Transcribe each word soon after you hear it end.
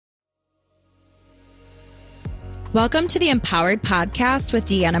Welcome to the Empowered Podcast with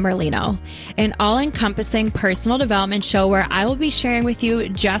Deanna Merlino, an all-encompassing personal development show where I will be sharing with you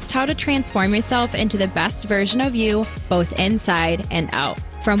just how to transform yourself into the best version of you, both inside and out.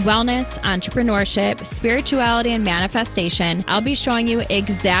 From wellness, entrepreneurship, spirituality, and manifestation, I'll be showing you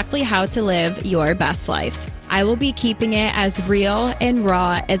exactly how to live your best life. I will be keeping it as real and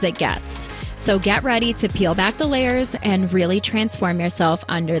raw as it gets. So get ready to peel back the layers and really transform yourself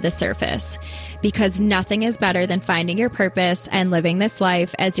under the surface, because nothing is better than finding your purpose and living this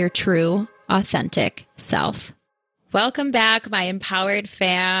life as your true, authentic self. Welcome back, my empowered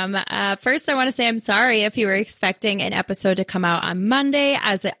fam. First, I want to say I'm sorry if you were expecting an episode to come out on Monday,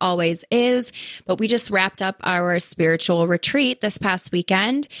 as it always is, but we just wrapped up our spiritual retreat this past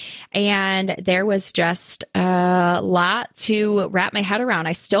weekend, and there was just a lot to wrap my head around.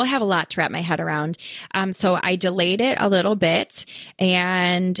 I still have a lot to wrap my head around, so I delayed it a little bit,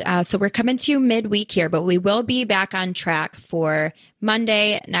 and so we're coming to you midweek here, but we will be back on track for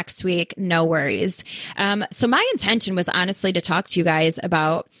Monday next week. No worries. So my intention was honestly to talk to you guys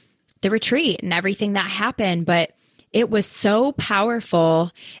about the retreat and everything that happened, but it was so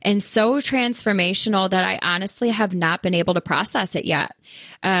powerful and so transformational that I honestly have not been able to process it yet.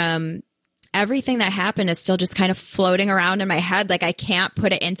 Everything that happened is still just kind of floating around in my head. Like I can't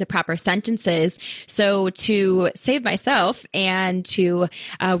put it into proper sentences. So to save myself and to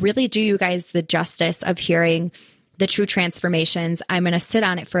really do you guys the justice of hearing the true transformations, I'm going to sit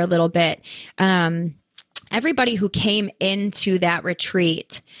on it for a little bit. Everybody who came into that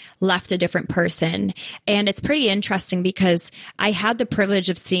retreat left a different person. And it's pretty interesting because I had the privilege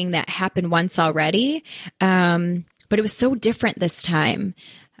of seeing that happen once already. But it was so different this time.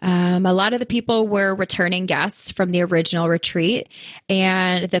 A lot of the people were returning guests from the original retreat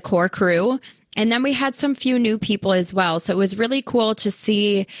and the core crew. And then we had some few new people as well. So it was really cool to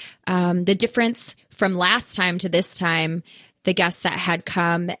see the difference from last time to this time, the guests that had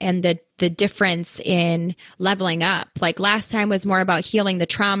come and the difference in leveling up. Like last time was more about healing the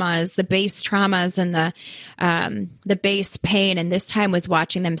traumas, the base traumas and the base pain. And this time was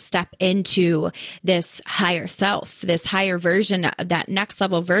watching them step into this higher self, this higher version, that next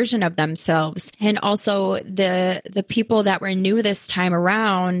level version of themselves. And also the people that were new this time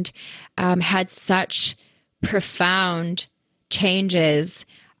around had such profound changes.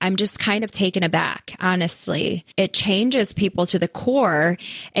 I'm just kind of taken aback, honestly. It changes people to the core,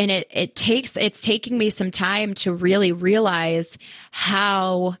 and it's taking me some time to really realize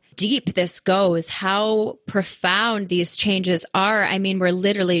how deep this goes, how profound these changes are. I mean, we're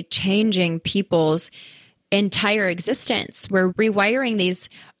literally changing people's entire existence. We're rewiring these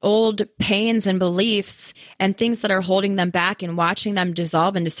old pains and beliefs and things that are holding them back and watching them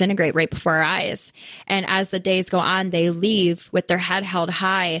dissolve and disintegrate right before our eyes. And as the days go on, they leave with their head held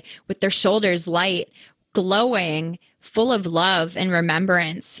high, with their shoulders light, glowing, full of love and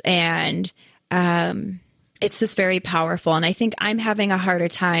remembrance. And it's just very powerful. And I think I'm having a harder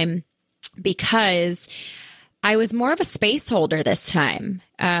time because I was more of a space holder this time.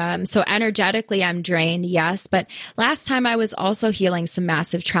 So energetically, I'm drained, yes. But last time I was also healing some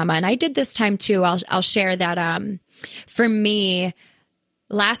massive trauma. And I did this time too. I'll share that for me,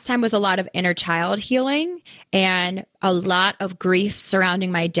 last time was a lot of inner child healing and a lot of grief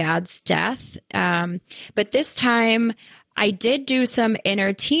surrounding my dad's death. But this time I did do some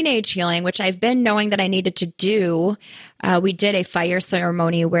inner teenage healing, which I've been knowing that I needed to do. We did a fire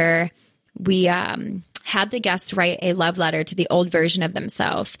ceremony where we had the guests write a love letter to the old version of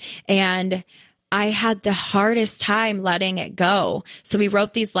themselves. And I had the hardest time letting it go. So we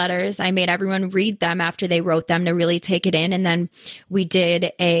wrote these letters. I made everyone read them after they wrote them to really take it in. And then we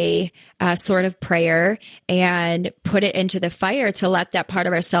did a sort of prayer and put it into the fire to let that part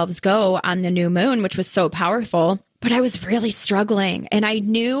of ourselves go on the new moon, which was so powerful. But I was really struggling, and I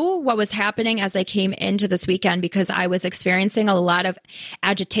knew what was happening as I came into this weekend because I was experiencing a lot of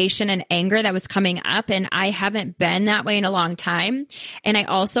agitation and anger that was coming up, and I haven't been that way in a long time. And I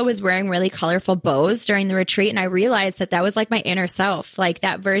also was wearing really colorful bows during the retreat, and I realized that that was like my inner self, like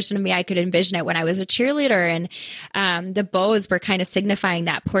that version of me. I could envision it when I was a cheerleader, and the bows were kind of signifying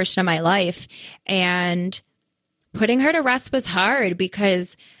that portion of my life. And putting her to rest was hard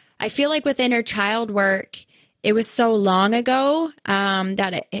because I feel like with inner child work, it was so long ago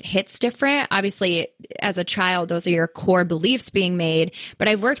that it hits different. Obviously, as a child, those are your core beliefs being made. But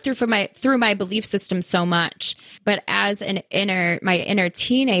I've worked through my belief system so much. But as my inner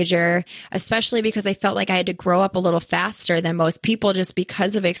teenager, especially because I felt like I had to grow up a little faster than most people, just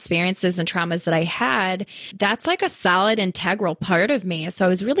because of experiences and traumas that I had, that's like a solid, integral part of me. So I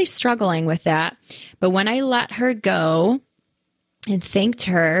was really struggling with that. But when I let her go, and thanked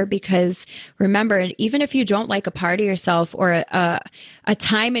her, because remember, even if you don't like a part of yourself or a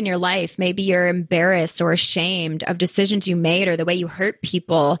time in your life, maybe you're embarrassed or ashamed of decisions you made or the way you hurt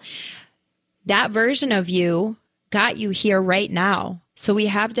people, that version of you got you here right now. So we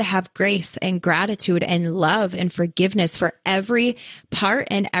have to have grace and gratitude and love and forgiveness for every part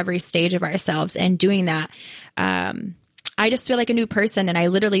and every stage of ourselves. And doing that, I just feel like a new person, and I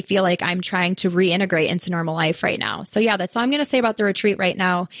literally feel like I'm trying to reintegrate into normal life right now. So yeah, that's all I'm going to say about the retreat right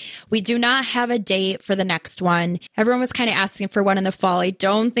now. We do not have a date for the next one. Everyone was kind of asking for one in the fall. I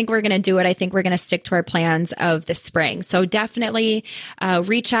don't think we're going to do it. I think we're going to stick to our plans of the spring. So definitely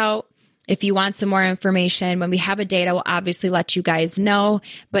reach out if you want some more information. When we have a date, I will obviously let you guys know,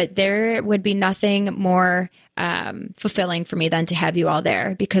 but there would be nothing more fulfilling for me than to have you all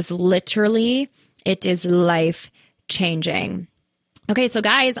there, because literally it is life changing. Okay, so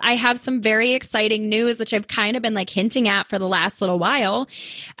guys, I have some very exciting news, which I've kind of been like hinting at for the last little while.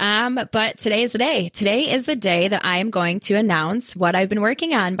 But today is the day. Today is the day that I am going to announce what I've been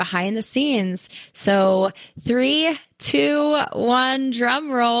working on behind the scenes. So 3, 2, 1,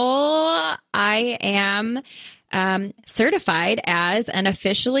 drum roll. I am certified as and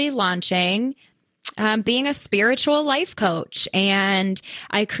officially launching being a spiritual life coach. And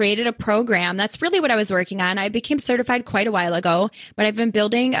I created a program. That's really what I was working on. I became certified quite a while ago, but I've been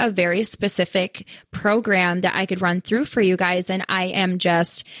building a very specific program that I could run through for you guys. And I am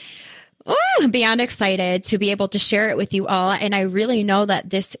just beyond excited to be able to share it with you all. And I really know that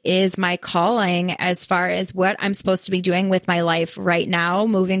this is my calling as far as what I'm supposed to be doing with my life right now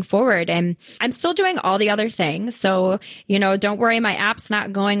moving forward. And I'm still doing all the other things. So, don't worry, my app's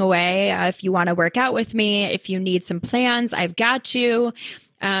not going away. If you want to work out with me, if you need some plans, I've got you.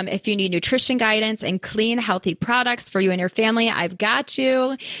 If you need nutrition guidance and clean, healthy products for you and your family, I've got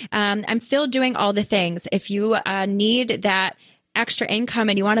you. I'm still doing all the things. If you need that extra income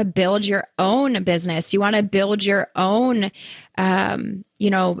and you want to build your own business, you want to build your own, all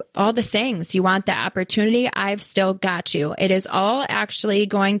the things, you want the opportunity, I've still got you. It is all actually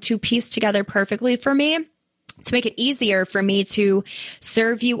going to piece together perfectly for me to make it easier for me to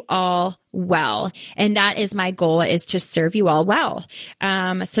serve you all well. And that is my goal, is to serve you all well.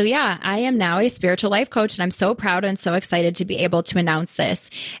 So yeah, I am now a spiritual life coach, and I'm so proud and so excited to be able to announce this.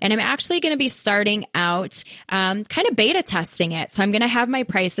 And I'm actually going to be starting out, kind of beta testing it. So I'm going to have my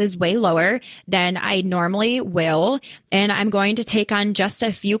prices way lower than I normally will. And I'm going to take on just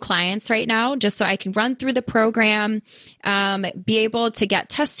a few clients right now, just so I can run through the program, be able to get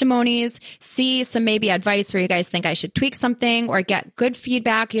testimonies, see some maybe advice where you guys think I should tweak something, or get good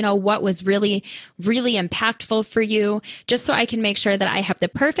feedback, what was really, really impactful for you, just so I can make sure that I have the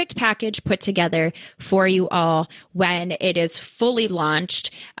perfect package put together for you all when it is fully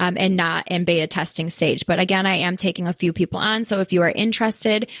launched, and not in beta testing stage. But again, I am taking a few people on. So if you are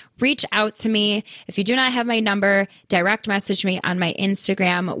interested, reach out to me. If you do not have my number, direct message me on my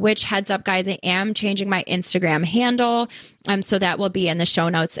Instagram, which, heads up guys, I am changing my Instagram handle. So that will be in the show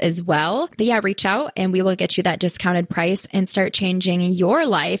notes as well. But yeah, reach out and we will get you that discounted price and start changing your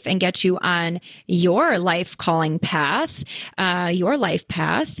life and get you on your life calling path, your life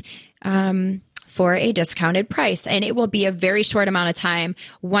path, for a discounted price. And it will be a very short amount of time.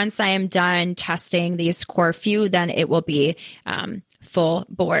 Once I am done testing these core few, then it will be, full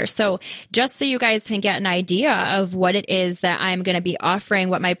bore. So just so you guys can get an idea of what it is that I'm going to be offering,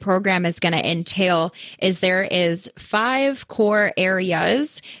 what my program is going to entail, is there is 5 core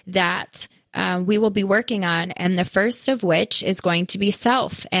areas that we will be working on. And the first of which is going to be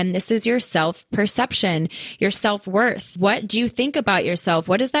self. And this is your self-perception, your self-worth. What do you think about yourself?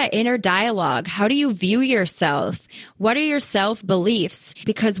 What is that inner dialogue? How do you view yourself? What are your self-beliefs?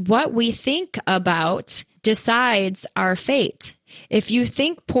 Because what we think about decides our fate. If you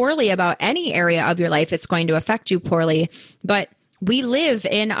think poorly about any area of your life, it's going to affect you poorly. But we live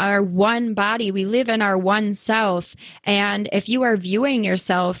in our one body. We live in our one self. And if you are viewing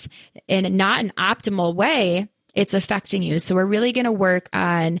yourself in not an optimal way, it's affecting you. So we're really going to work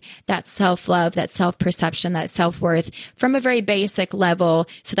on that self-love, that self-perception, that self-worth from a very basic level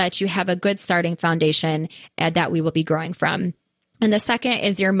so that you have a good starting foundation that we will be growing from. And the second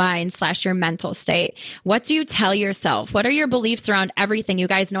is your mind / your mental state. What do you tell yourself? What are your beliefs around everything? You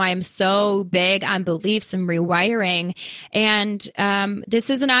guys know I am so big on beliefs and rewiring. And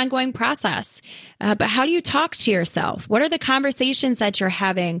this is an ongoing process. But how do you talk to yourself? What are the conversations that you're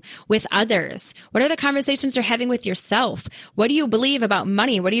having with others? What are the conversations you're having with yourself? What do you believe about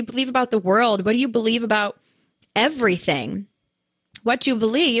money? What do you believe about the world? What do you believe about everything? What you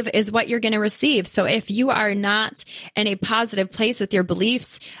believe is what you're going to receive. So if you are not in a positive place with your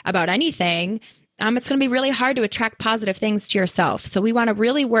beliefs about anything, it's going to be really hard to attract positive things to yourself. So we want to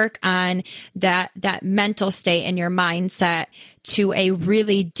really work on that mental state and your mindset to a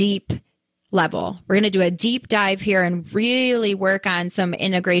really deep level. We're going to do a deep dive here and really work on some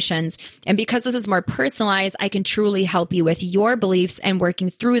integrations. And because this is more personalized, I can truly help you with your beliefs and working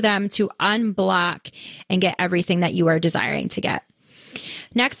through them to unblock and get everything that you are desiring to get.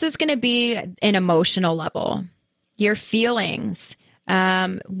 Next is going to be an emotional level, your feelings.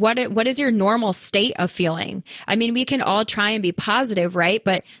 What is your normal state of feeling? I mean, we can all try and be positive, right?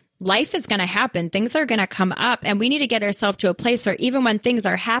 But life is going to happen. Things are going to come up, and we need to get ourselves to a place where even when things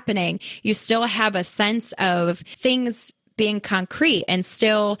are happening, you still have a sense of things being concrete and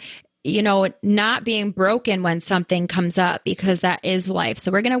still, not being broken when something comes up, because that is life.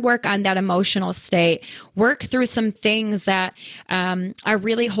 So we're going to work on that emotional state, work through some things that are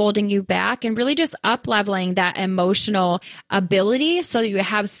really holding you back, and really just up leveling that emotional ability so that you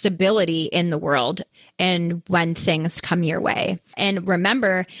have stability in the world and when things come your way. And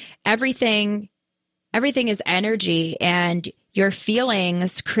remember, everything is energy, and your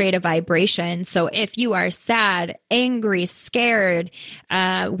feelings create a vibration. So if you are sad, angry, scared,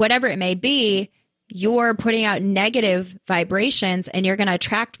 whatever it may be, you're putting out negative vibrations, and you're going to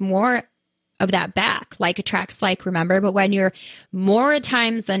attract more of that back. Like attracts like, remember? But when you're more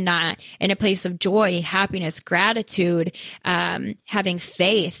times than not in a place of joy, happiness, gratitude, having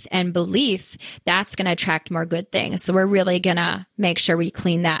faith and belief, that's going to attract more good things. So we're really going to make sure we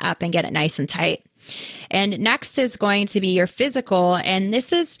clean that up and get it nice and tight. And next is going to be your physical. And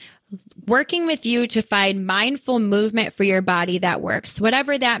this is working with you to find mindful movement for your body that works,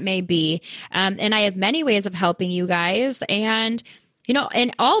 whatever that may be. And I have many ways of helping you guys. And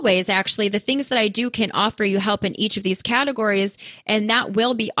in all ways, actually, the things that I do can offer you help in each of these categories, and that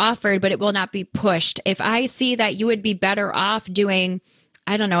will be offered, but it will not be pushed. If I see that you would be better off doing,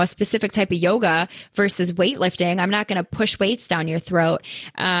 a specific type of yoga versus weightlifting, I'm not going to push weights down your throat.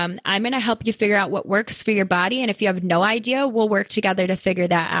 I'm going to help you figure out what works for your body. And if you have no idea, we'll work together to figure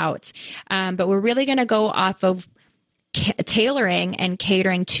that out. But we're really going to go off of tailoring and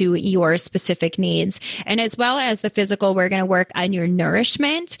catering to your specific needs. And as well as the physical, we're going to work on your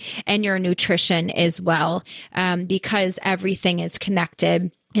nourishment and your nutrition as well, because everything is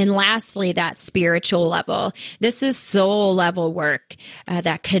connected. And lastly, that spiritual level. This is soul level work,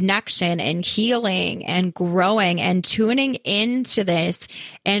 that connection and healing and growing and tuning into this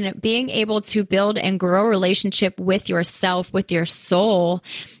and being able to build and grow a relationship with yourself, with your soul,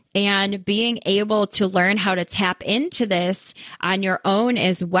 and being able to learn how to tap into this on your own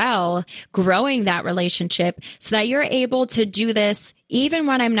as well, growing that relationship so that you're able to do this even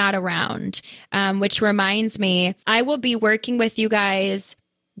when I'm not around. Which reminds me, I will be working with you guys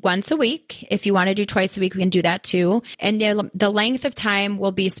once a week. If you want to do twice a week, we can do that too. And the length of time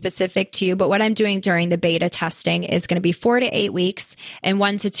will be specific to you. But what I'm doing during the beta testing is going to be 4 to 8 weeks and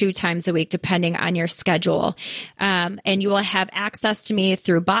 1 to 2 times a week, depending on your schedule. And you will have access to me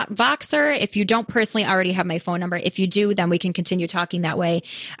through Voxer. If you don't personally already have my phone number, if you do, then we can continue talking that way.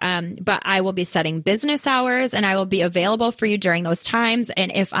 But I will be setting business hours, and I will be available for you during those times.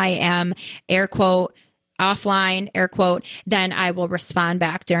 And if I am, air quote, offline, air quote, then I will respond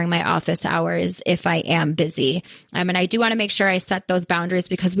back during my office hours if I am busy. And I do want to make sure I set those boundaries,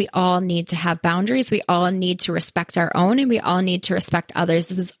 because we all need to have boundaries. We all need to respect our own, and we all need to respect others.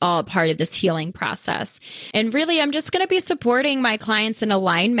 This is all part of this healing process. And really, I'm just going to be supporting my clients in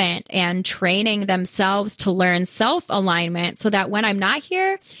alignment and training themselves to learn self-alignment so that when I'm not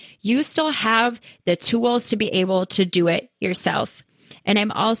here, you still have the tools to be able to do it yourself. And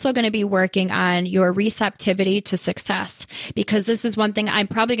I'm also going to be working on your receptivity to success, because this is one thing I'm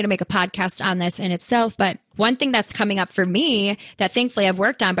probably going to make a podcast on this in itself. But one thing that's coming up for me that thankfully I've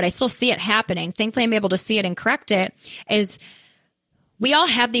worked on, but I still see it happening, thankfully I'm able to see it and correct it, is we all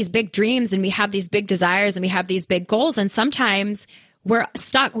have these big dreams and we have these big desires and we have these big goals. And sometimes we're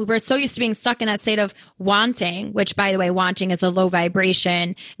stuck. We're so used to being stuck in that state of wanting, which, by the way, wanting is a low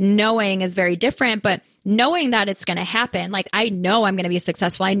vibration. Knowing is very different, but knowing that it's going to happen. Like, I know I'm going to be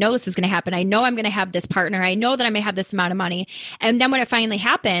successful. I know this is going to happen. I know I'm going to have this partner. I know that I may have this amount of money. And then when it finally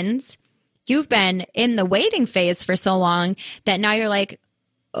happens, you've been in the waiting phase for so long that now you're like,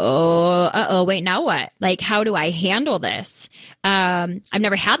 wait, now what? Like, how do I handle this? I've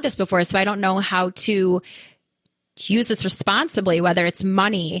never had this before, so I don't know how to use this responsibly, whether it's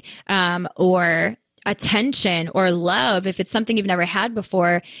money, or attention or love. If it's something you've never had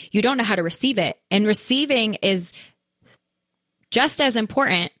before, you don't know how to receive it. And receiving is just as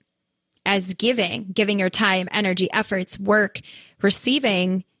important as giving your time, energy, efforts, work.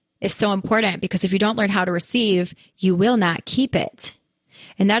 Receiving is so important, because if you don't learn how to receive, you will not keep it.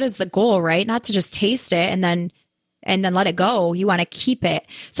 And that is the goal, right? Not to just taste it and then let it go. You want to keep it.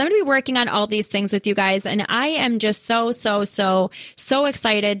 So I'm going to be working on all these things with you guys. And I am just so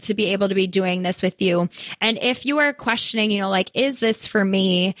excited to be able to be doing this with you. And if you are questioning, is this for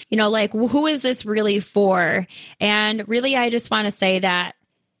me? Who is this really for? And really, I just want to say that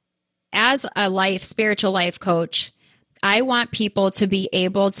as a spiritual life coach, I want people to be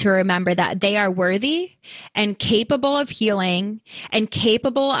able to remember that they are worthy and capable of healing and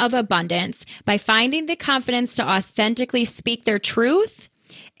capable of abundance by finding the confidence to authentically speak their truth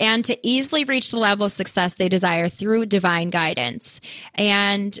and to easily reach the level of success they desire through divine guidance.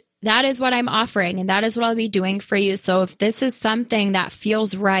 And that is what I'm offering, and that is what I'll be doing for you. So if this is something that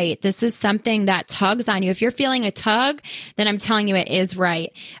feels right, this is something that tugs on you, if you're feeling a tug, then I'm telling you it is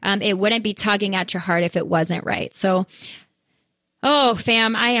right. It wouldn't be tugging at your heart if it wasn't right. So,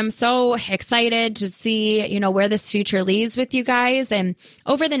 fam, I am so excited to see, where this future leads with you guys. And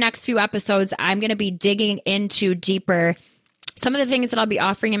over the next few episodes, I'm going to be digging into deeper some of the things that I'll be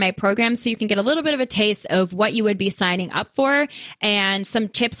offering in my program so you can get a little bit of a taste of what you would be signing up for and some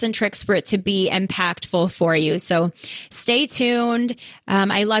tips and tricks for it to be impactful for you. So stay tuned.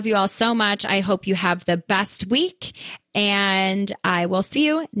 I love you all so much. I hope you have the best week, and I will see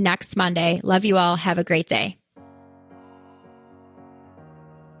you next Monday. Love you all. Have a great day.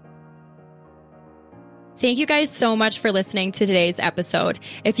 Thank you guys so much for listening to today's episode.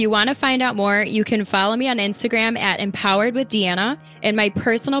 If you want to find out more, you can follow me on Instagram at Empowered with Deanna and my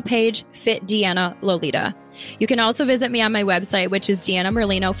personal page, Fit Deanna Lolita. You can also visit me on my website, which is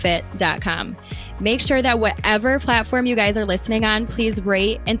DeannaMerlinoFit.com. Make sure that whatever platform you guys are listening on, please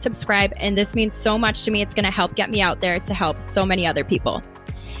rate and subscribe. And this means so much to me. It's going to help get me out there to help so many other people.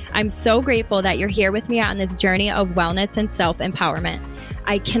 I'm so grateful that you're here with me on this journey of wellness and self-empowerment.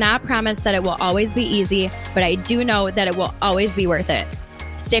 I cannot promise that it will always be easy, but I do know that it will always be worth it.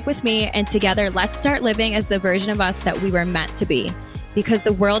 Stick with me, and together, let's start living as the version of us that we were meant to be. Because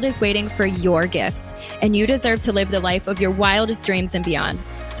the world is waiting for your gifts, and you deserve to live the life of your wildest dreams and beyond.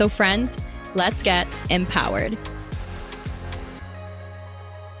 So friends, let's get empowered.